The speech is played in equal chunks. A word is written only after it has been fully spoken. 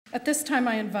At this time,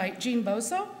 I invite Jean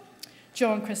Boso,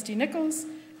 Joe and Christy Nichols,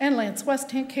 and Lance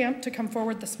Westcamps to come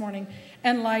forward this morning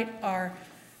and light our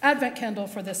Advent candle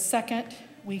for this second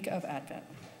week of Advent.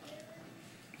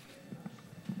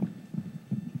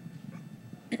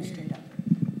 Straight up.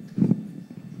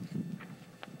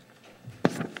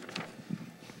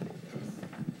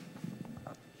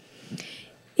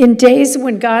 In days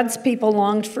when God's people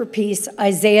longed for peace,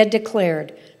 Isaiah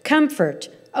declared, "Comfort,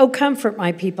 O comfort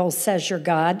my people, says your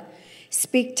God.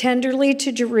 Speak tenderly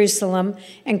to Jerusalem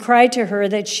and cry to her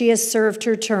that she has served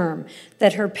her term,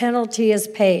 that her penalty is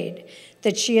paid,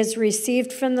 that she has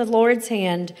received from the Lord's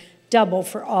hand double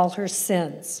for all her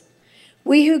sins."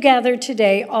 We who gather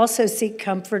today also seek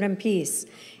comfort and peace,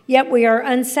 yet we are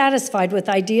unsatisfied with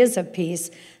ideas of peace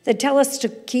that tell us to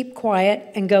keep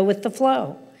quiet and go with the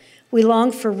flow. We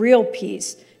long for real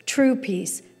peace, true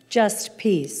peace, just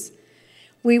peace.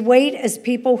 We wait as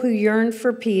people who yearn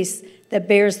for peace that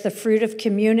bears the fruit of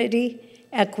community,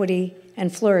 equity,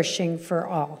 and flourishing for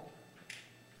all.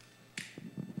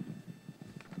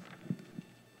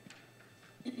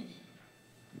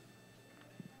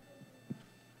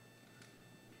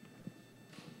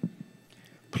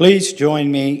 Please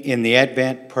join me in the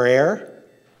Advent prayer.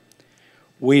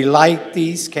 We light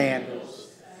these candles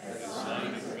as a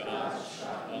sign of God's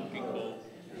shocking people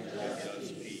and gives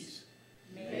us peace.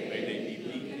 May they be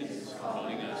beacons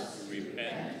calling us to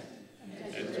repent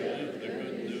and to live the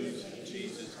good news of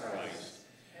Jesus Christ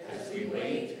as we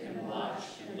wait and watch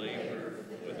and labor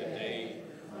for the day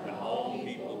when all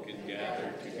people can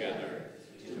gather together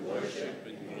to worship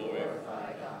and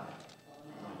glorify God.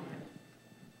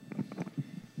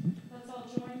 Let's all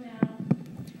join now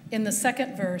in the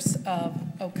second verse of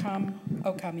O come,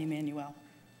 Emmanuel.